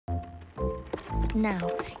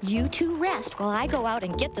Now, you two rest while I go out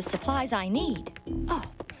and get the supplies I need. Oh,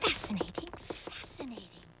 fascinating, fascinating.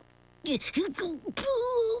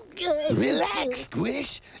 Relax,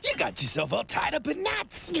 Squish. You got yourself all tied up in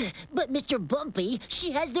knots. But, Mr. Bumpy,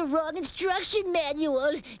 she has the wrong instruction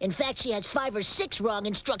manual. In fact, she has 5 or 6 wrong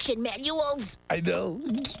instruction manuals. I know.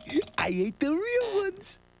 I ate the real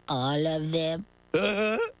ones. All of them?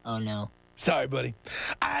 Uh-huh. Oh, no. Sorry, buddy.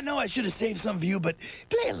 I know I should have saved some for you, but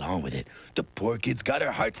play along with it. The poor kid's got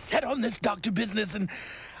her heart set on this doctor business, and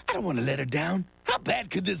I don't want to let her down. How bad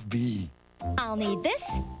could this be? I'll need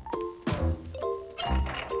this.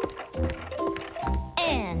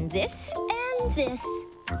 And this. And this.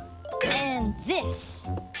 And this.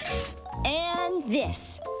 And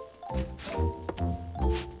this.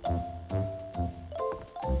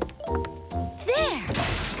 There!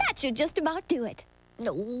 That should just about do it.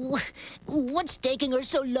 No. What's taking her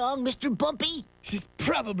so long, Mr. Bumpy? She's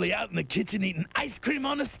probably out in the kitchen eating ice cream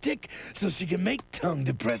on a stick so she can make tongue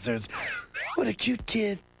depressors. What a cute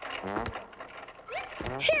kid.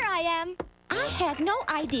 Here I am. I had no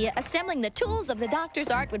idea assembling the tools of the doctor's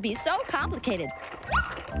art would be so complicated.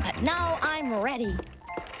 But now I'm ready.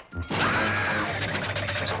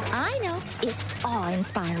 I know, it's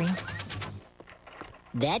awe-inspiring.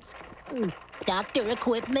 That's doctor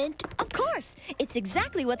equipment? Of course, it's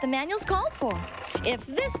exactly what the manual's called for. If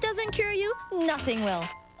this doesn't cure you, nothing will.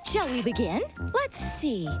 Shall we begin? Let's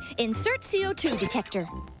see. Insert CO2 detector.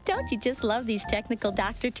 Don't you just love these technical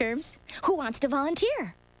doctor terms? Who wants to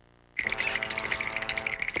volunteer?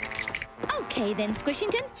 Okay then,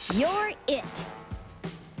 Squishington, you're it.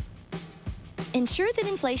 Ensure that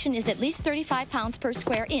inflation is at least 35 pounds per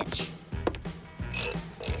square inch.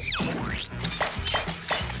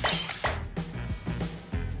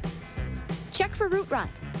 Check for root rot.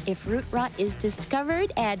 If root rot is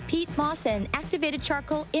discovered, add peat moss and activated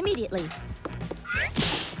charcoal immediately.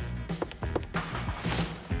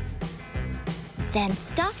 Then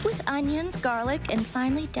stuff with onions, garlic, and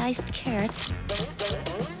finely diced carrots.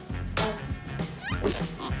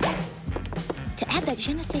 To add that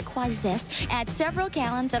je ne sais quoi zest, add several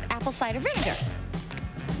gallons of apple cider vinegar.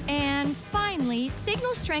 And finally,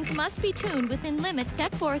 signal strength must be tuned within limits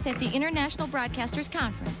set forth at the International Broadcasters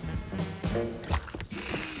Conference.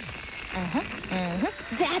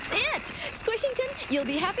 That's it! Squishington, you'll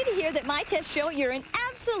be happy to hear that my tests show you're in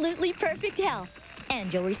absolutely perfect health.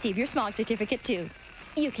 And you'll receive your smog certificate, too.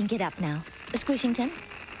 You can get up now. Squishington?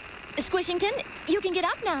 Squishington, you can get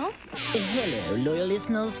up now. Hello, loyal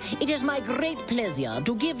listeners. It is my great pleasure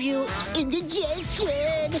to give you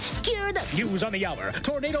indigestion. Cure the News on the hour.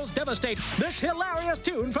 Tornadoes devastate. This hilarious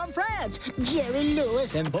tune from France. Jerry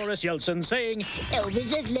Lewis And Boris Yeltsin saying,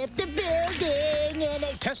 Elvis has left the building and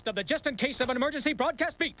a test of the just in case of an emergency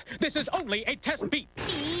broadcast beep. This is only a test beep.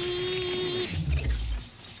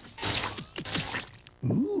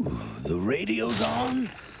 Ooh, the radio's on,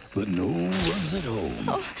 but no one's at home.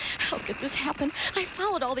 Oh, how could this happen? I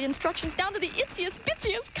followed all the instructions down to the itziest,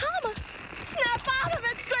 bitsiest comma. Snap out of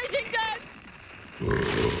it, Squishington!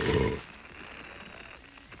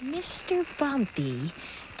 Mr. Bumpy,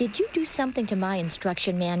 did you do something to my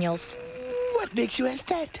instruction manuals? What makes you ask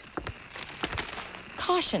that?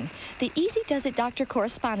 Caution, the Easy Does It Doctor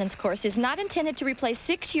Correspondence course is not intended to replace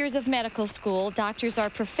 6 years of medical school. Doctors are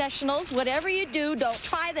professionals. Whatever you do, don't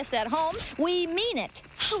try this at home. We mean it.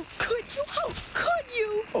 How could you? How could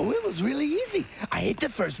you? Oh, it was really easy. I ate the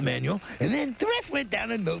first manual, and then the rest went down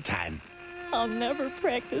in no time. I'll never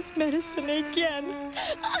practice medicine again.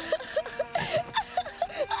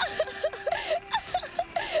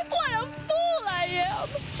 What a fool I am!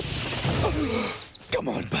 Come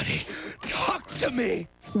on, buddy. Talk to me.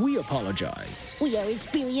 We apologize. we are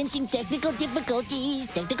experiencing technical difficulties.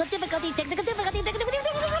 Technical difficulties.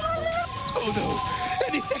 Oh, no.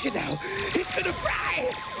 Any second now. He's gonna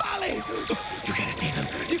fry. Molly, you gotta save him.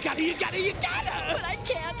 You gotta. But I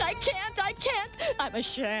can't. I'm a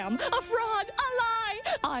sham, a fraud, a lie.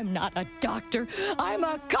 I'm not a doctor. I'm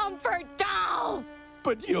a comfort doll.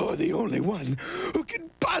 But you're the only one who can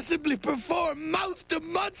possibly perform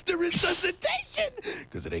mouth-to-monster resuscitation.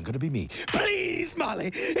 Because it ain't gonna be me. Please,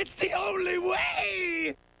 Molly, it's the only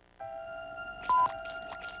way.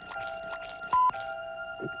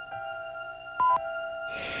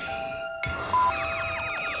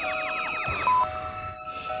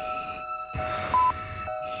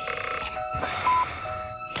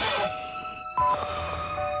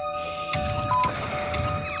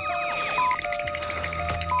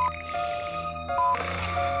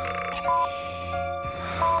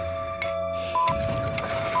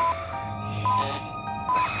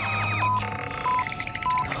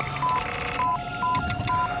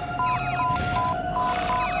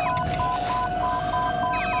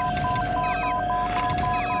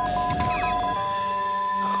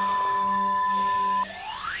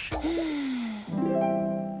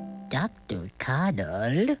 Dr.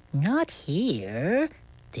 Coddle, not here.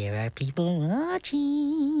 There are people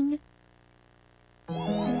watching.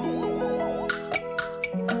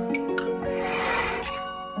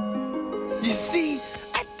 You see?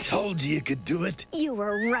 I told you could do it. You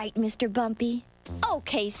were right, Mr. Bumpy.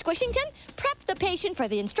 Okay, Squishington, prep the patient for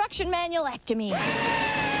the instruction manualectomy.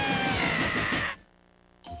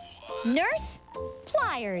 Nurse,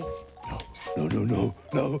 pliers. No.